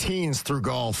and teens through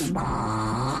golf.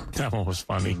 That one was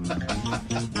funny.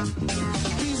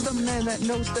 He's the man that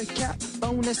knows the cap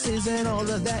bonuses and all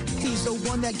of that. He's the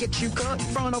one that gets you cut.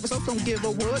 Front office, don't give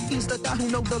a word. He's the guy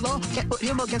who knows the law. Can't put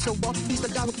him against the wall. He's the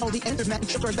guy with all the answers. Matt and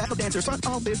Sugar, backup dancers. Front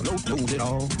office, knows it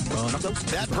all.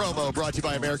 That promo brought to you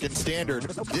by American Standard.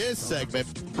 This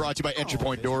segment brought to you by Entry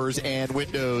Point Doors and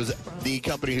Windows, the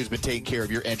company who's been taking care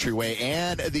of your entryway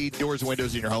and the doors and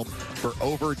windows in your home for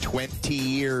over 20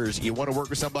 years. You want to work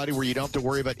with somebody where you don't have to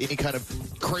worry about any kind of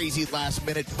crazy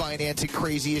last-minute financing,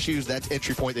 crazy issues? That's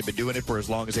Entry Point. They've been doing it for as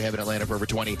long as they have in Atlanta, for over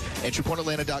 20.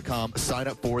 EntryPointAtlanta.com. Sign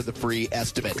up for the free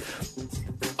estimate.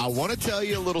 I want to tell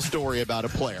you a little story about a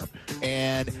player.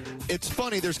 And it's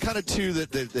funny, there's kind of two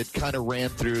that kind of ran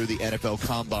through the NFL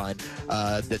Combine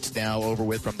that's now over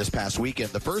with from this past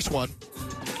weekend. The first one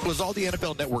was all the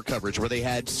NFL Network coverage where they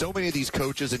had so many of these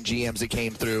coaches and GMs that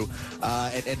came through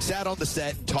and sat on the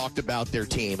set and talked about their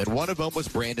team. And one of them was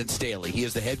Brandon Staley. He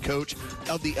is the head coach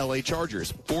of the LA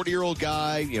Chargers. 40-year-old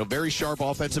guy, very sharp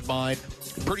offensive mind,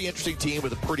 pretty interesting team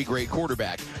with a pretty great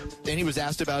quarterback. And he was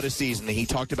asked about his season. And he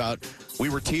talked about, we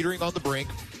were teetering on the brink.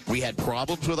 We had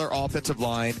problems with our offensive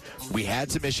line. We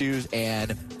had some issues,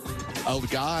 and a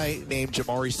guy named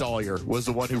Jamari Sawyer was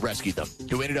the one who rescued them,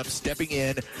 who ended up stepping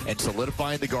in and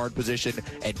solidifying the guard position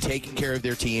and taking care of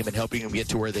their team and helping them get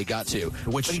to where they got to.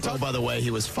 Which, by the way,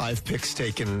 he was 5 picks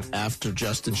taken after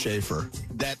Justin Schaefer.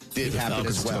 That did happen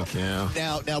as well.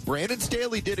 Now, Brandon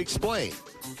Staley did explain.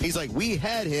 He's like, we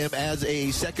had him as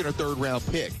a second or third round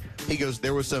pick. He goes,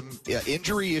 there was some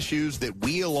injury issues that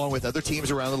we, along with other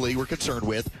teams around the league, were concerned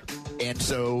with. And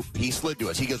so he slid to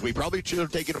us. He goes, we probably should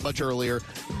have taken it much earlier,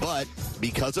 but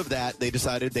because of that, they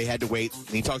decided they had to wait. And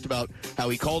he talked about how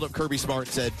he called up Kirby Smart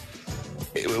and said,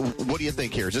 what do you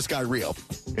think here? Is this guy real?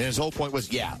 And his whole point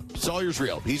was, yeah, Sawyer's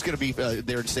real. He's going to be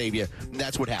there to save you. And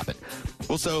that's what happened.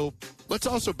 Well, so let's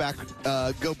also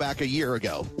go back a year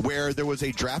ago where there was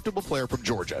a draftable player from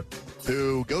Georgia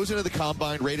who goes into the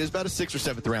Combine rated as about a 6th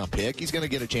or 7th round pick. He's going to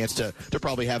get a chance to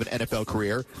probably have an NFL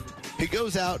career. He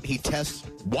goes out, he tests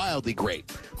wildly great.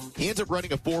 He ends up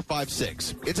running a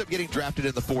 4.56, ends up getting drafted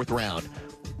in the 4th round.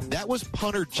 That was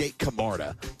punter Jake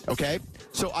Camarda, okay?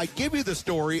 So I give you the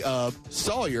story of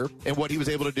Sawyer and what he was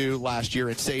able to do last year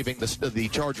in saving the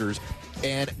Chargers,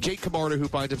 and Jake Camarda, who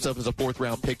finds himself as a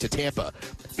 4th-round pick to Tampa,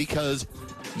 because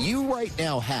you right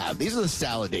now have, these are the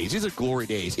salad days, these are glory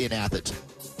days in Athens,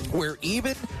 where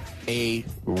even a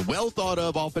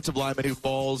well-thought-of offensive lineman who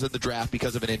falls in the draft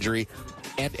because of an injury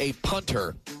and a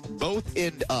punter both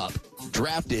end up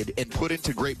drafted and put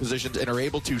into great positions and are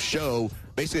able to show,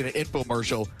 basically in an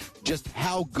infomercial, just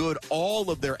how good all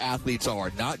of their athletes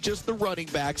are. Not just the running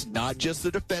backs, not just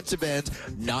the defensive ends,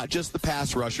 not just the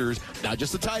pass rushers, not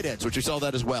just the tight ends, which we saw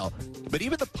that as well, but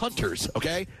even the punters,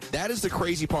 okay? That is the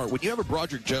crazy part. When you have a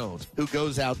Broderick Jones who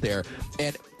goes out there,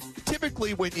 and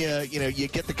typically when you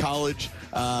get the college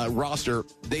roster,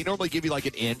 they normally give you like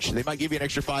an inch. They might give you an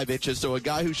extra 5 inches. So a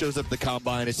guy who shows up at the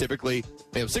Combine is typically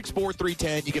 6'4",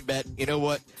 310. You can bet, you know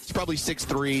what, it's probably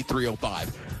 6'3",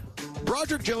 305.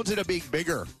 Broderick Jones ended up being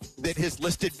bigger than his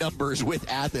listed numbers with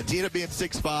Athens. He ended up being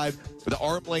 6'5". The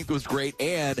arm length was great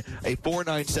and a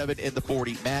 4.97 in the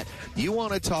 40. Matt, you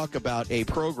want to talk about a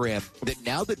program that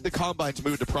now that the Combine's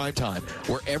moved to primetime,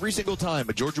 where every single time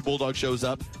a Georgia Bulldog shows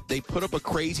up, they put up a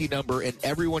crazy number and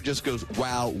everyone just goes,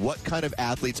 wow, what kind of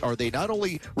athletes are they not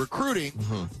only recruiting,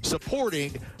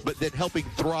 supporting, but then helping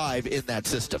thrive in that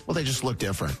system? Well, they just look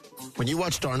different. When you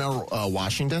watch Darnell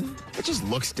Washington, it just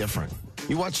looks different.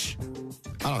 You watch,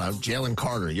 I don't know, Jalen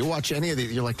Carter. You watch any of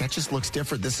these, you're like, that just looks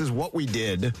different. This is what we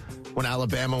did when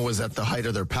Alabama was at the height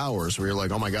of their powers, where you're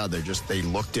like, oh my God, they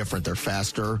look different. They're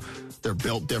faster. They're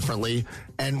built differently.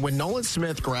 And when Nolan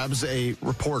Smith grabs a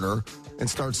reporter and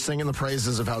starts singing the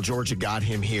praises of how Georgia got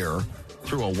him here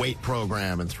through a weight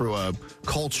program and through a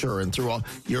culture and through all,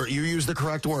 you use the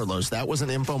correct word, Los. That was an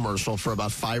infomercial for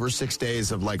about 5 or 6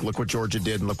 days of like, look what Georgia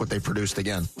did and look what they produced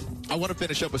again. I want to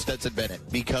finish up with Stetson Bennett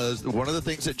because one of the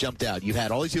things that jumped out, you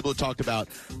had all these people that talked about,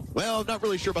 well, I'm not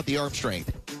really sure about the arm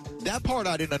strength. That part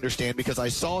I didn't understand because I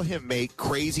saw him make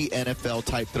crazy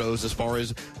NFL-type throws as far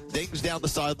as things down the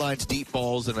sidelines, deep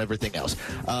balls, and everything else.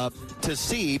 To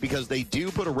see, because they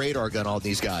do put a radar gun on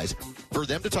these guys, for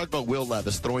them to talk about Will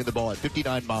Levis throwing the ball at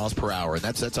 59 miles per hour, and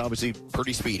that's obviously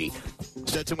pretty speedy.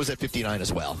 Stetson was at 59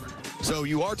 as well. So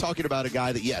you are talking about a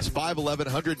guy that, yes, 5'11",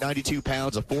 192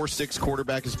 pounds, a 4'6"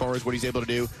 quarterback as far as what he's able to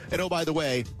do. And, oh, by the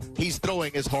way, he's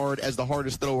throwing as hard as the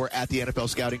hardest thrower at the NFL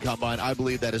Scouting Combine. I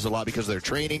believe that is a lot because of their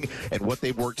training and what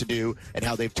they've worked to do and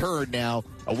how they've turned now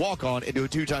a walk-on into a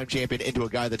two-time champion into a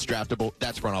guy that's draftable.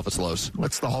 That's front office Los.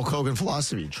 What's the Hulk Hogan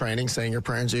philosophy? Training, saying your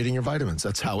prayers, eating your vitamins.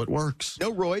 That's how it works.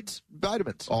 No roids,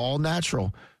 vitamins. All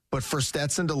natural. But for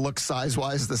Stetson to look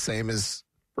size-wise the same as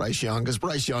Bryce Young, because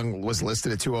Bryce Young was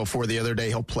listed at 204 the other day.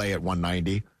 He'll play at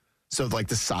 190. So, like,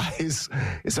 the size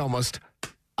is almost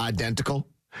identical.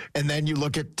 And then you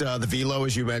look at the velo,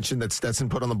 as you mentioned, that Stetson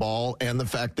put on the ball and the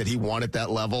fact that he won at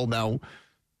that level. Now,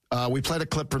 we played a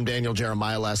clip from Daniel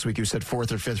Jeremiah last week who said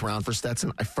 4th or 5th round for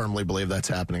Stetson. I firmly believe that's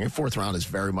happening. And 4th round is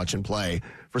very much in play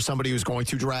for somebody who's going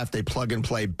to draft a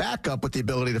plug-and-play backup with the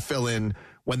ability to fill in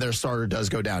when their starter does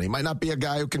go down. He might not be a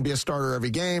guy who can be a starter every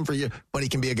game for you, but he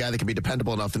can be a guy that can be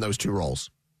dependable enough in those two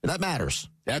roles. And that matters.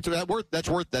 That's worth a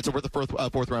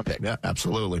 4th round pick. Yeah,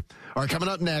 absolutely. All right, coming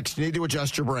up next, you need to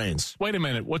adjust your brains. Wait a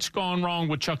minute. What's gone wrong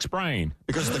with Chuck's brain?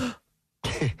 Because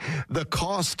the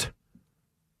cost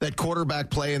that quarterback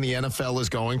play in the NFL is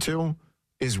going to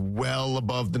is well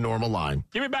above the normal line.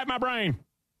 Give me back my brain.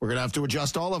 We're going to have to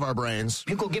adjust all of our brains.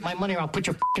 You go get my money or I'll put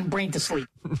your fucking brain to sleep.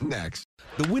 Next.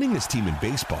 The winningest team in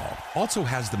baseball also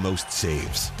has the most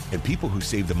saves, and people who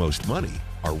save the most money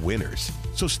are winners.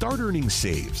 So start earning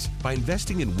saves by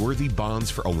investing in worthy bonds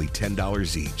for only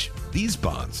 $10 each. These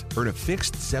bonds earn a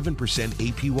fixed 7%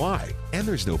 APY, and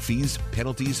there's no fees,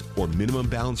 penalties, or minimum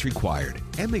balance required,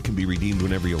 and they can be redeemed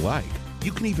whenever you like.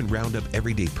 You can even round up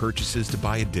everyday purchases to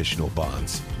buy additional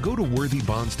bonds. Go to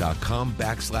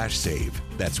worthybonds.com/save.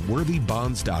 That's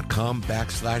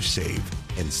worthybonds.com/save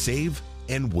and save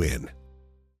and win.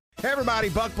 Hey everybody,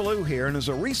 Buck Bellew here, and as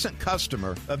a recent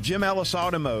customer of Jim Ellis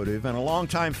Automotive and a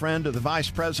longtime friend of the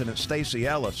Vice President, Stacy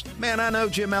Ellis, man, I know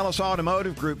Jim Ellis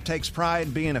Automotive Group takes pride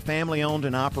in being a family-owned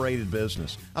and operated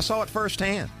business. I saw it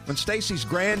firsthand. When Stacy's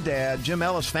granddad, Jim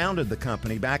Ellis, founded the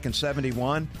company back in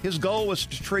 '71, his goal was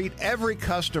to treat every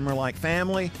customer like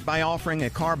family by offering a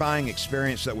car buying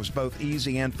experience that was both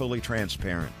easy and fully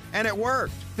transparent. And it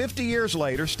worked. 50 years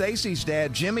later, Stacy's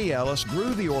dad, Jimmy Ellis,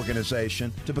 grew the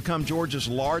organization to become Georgia's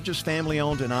largest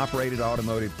family-owned and operated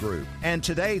automotive group. And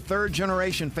today,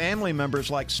 third-generation family members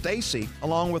like Stacy,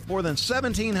 along with more than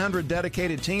 1,700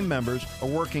 dedicated team members, are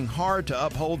working hard to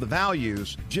uphold the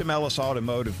values Jim Ellis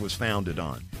Automotive was founded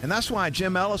on. And that's why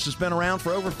Jim Ellis has been around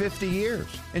for over 50 years.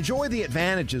 Enjoy the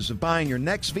advantages of buying your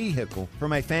next vehicle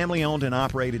from a family-owned and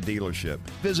operated dealership.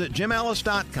 Visit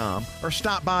JimEllis.com or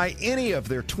stop by any of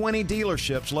their 20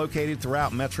 dealerships located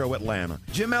throughout Metro Atlanta.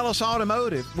 Jim Ellis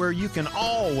Automotive, where you can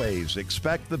always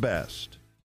expect the best.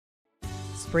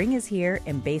 Spring is here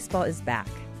and baseball is back.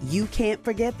 You can't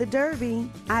forget the Derby.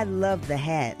 I love the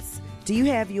hats. Do you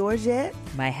have yours yet?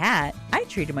 My hat? I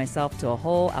treated myself to a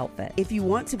whole outfit. If you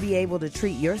want to be able to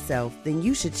treat yourself, then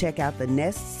you should check out the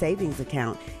Nest Savings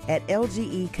Account at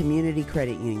LGE Community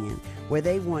Credit Union, where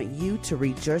they want you to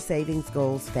reach your savings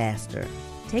goals faster.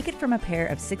 Take it from a pair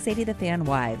of 680 The Fan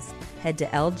wives. Head to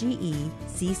lgeccu.org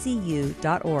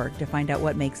to find out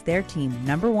what makes their team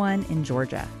 #1 in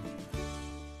Georgia.